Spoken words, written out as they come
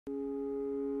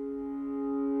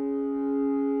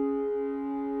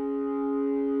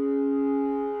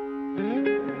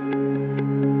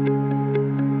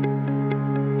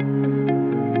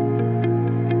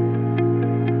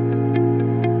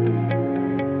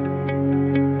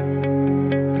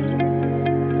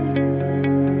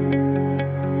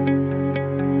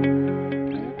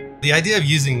The idea of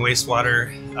using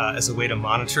wastewater as a way to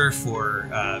monitor for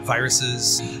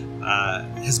viruses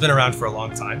has been around for a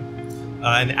long time.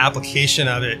 And the application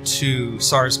of it to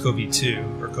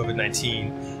SARS-CoV-2 or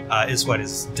COVID-19 is what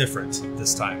is different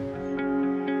this time.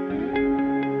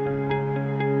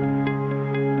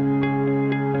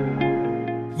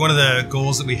 One of the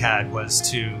goals that we had was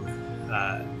to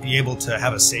be able to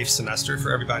have a safe semester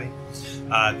for everybody,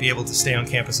 be able to stay on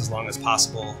campus as long as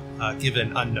possible,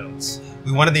 given unknowns.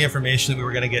 We wanted the information that we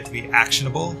were going to get to be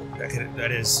actionable.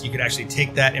 That is, you could actually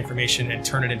take that information and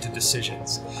turn it into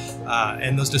decisions.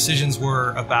 And those decisions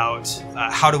were about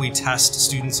how do we test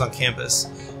students on campus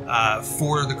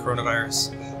for the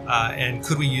coronavirus, and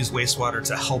could we use wastewater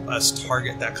to help us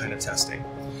target that kind of testing.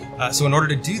 So in order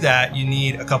to do that, you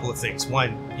need a couple of things.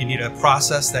 One, you need a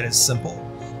process that is simple.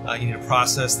 You need a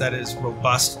process that is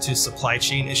robust to supply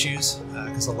chain issues,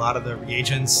 because a lot of the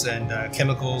reagents and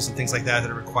chemicals and things like that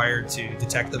that are required to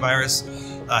detect the virus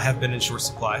have been in short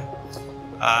supply.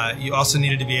 You also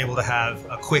needed to be able to have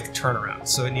a quick turnaround,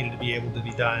 so it needed to be able to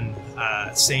be done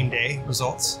same day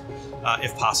results,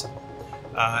 if possible.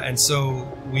 And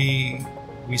so we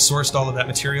sourced all of that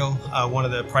material. One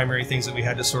of the primary things that we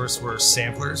had to source were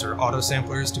samplers or auto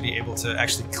samplers to be able to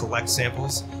actually collect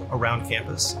samples around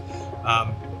campus.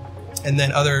 And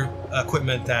then other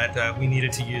equipment that we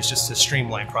needed to use just to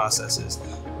streamline processes.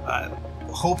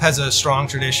 Hope has a strong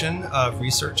tradition of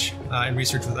research, and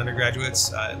research with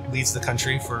undergraduates leads the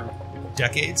country for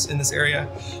decades in this area.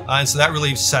 And so that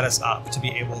really set us up to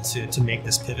be able to make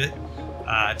this pivot,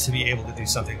 to be able to do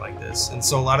something like this. And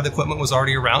so a lot of the equipment was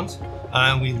already around.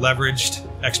 And we leveraged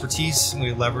expertise,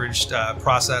 we leveraged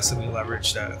process, and we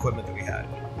leveraged equipment that we had.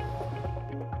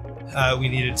 We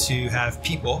needed to have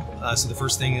people. So the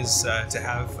first thing is to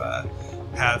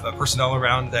have a personnel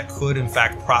around that could, in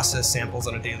fact, process samples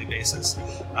on a daily basis.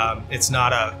 It's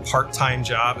not a part-time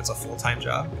job, it's a full-time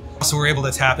job. So we're able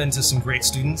to tap into some great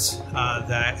students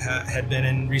that had been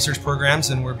in research programs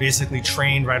and were basically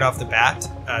trained right off the bat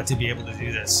to be able to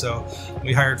do this. So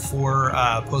we hired 4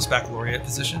 post-baccalaureate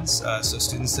positions, so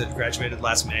students that graduated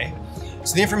last May.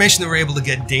 So the information that we're able to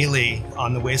get daily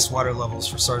on the wastewater levels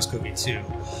for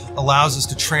SARS-CoV-2 allows us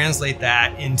to translate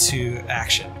that into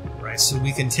action. Right? So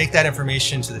we can take that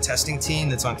information to the testing team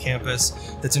that's on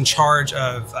campus, that's in charge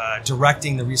of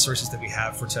directing the resources that we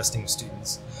have for testing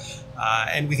students.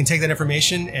 And we can take that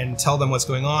information and tell them what's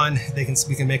going on.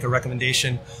 We can make a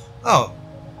recommendation. Oh,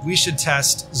 we should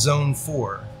test zone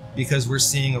 4 because we're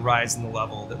seeing a rise in the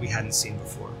level that we hadn't seen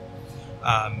before.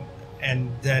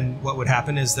 And then what would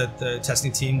happen is that the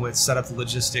testing team would set up the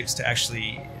logistics to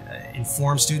actually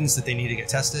inform students that they need to get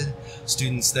tested.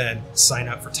 Students then sign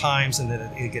up for times and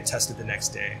then they get tested the next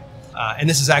day. And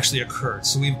this has actually occurred.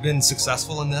 So we've been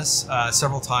successful in this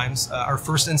several times. Our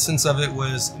first instance of it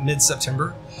was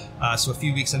mid-September. So a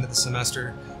few weeks into the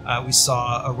semester, we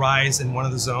saw a rise in one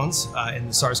of the zones in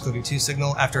the SARS-CoV-2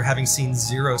 signal after having seen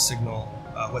 0 signal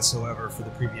whatsoever for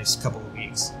the previous couple of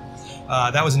weeks.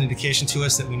 That was an indication to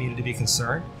us that we needed to be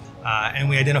concerned. And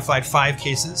we identified 5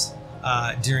 cases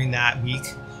during that week.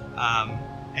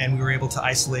 And we were able to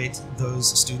isolate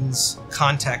those students,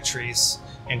 contact trace,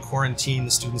 and quarantine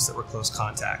the students that were close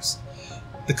contacts.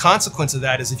 The consequence of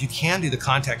that is if you can do the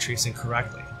contact tracing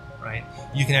correctly, right,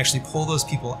 you can actually pull those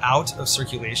people out of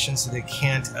circulation so they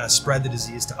can't spread the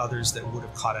disease to others that would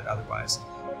have caught it otherwise.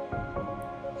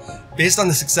 Based on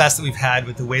the success that we've had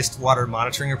with the wastewater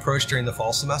monitoring approach during the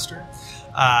fall semester,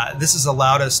 this has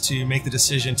allowed us to make the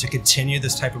decision to continue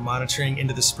this type of monitoring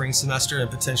into the spring semester and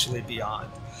potentially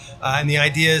beyond. And the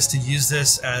idea is to use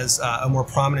this as a more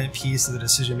prominent piece of the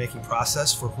decision-making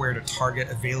process for where to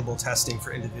target available testing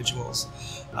for individuals,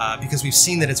 because we've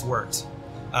seen that it's worked.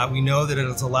 We know that it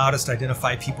has allowed us to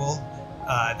identify people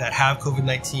that have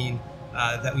COVID-19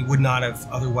 that we would not have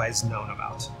otherwise known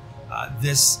about.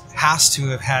 This has to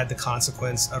have had the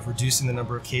consequence of reducing the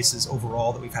number of cases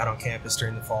overall that we've had on campus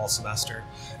during the fall semester.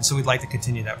 And so we'd like to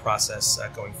continue that process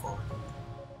going forward.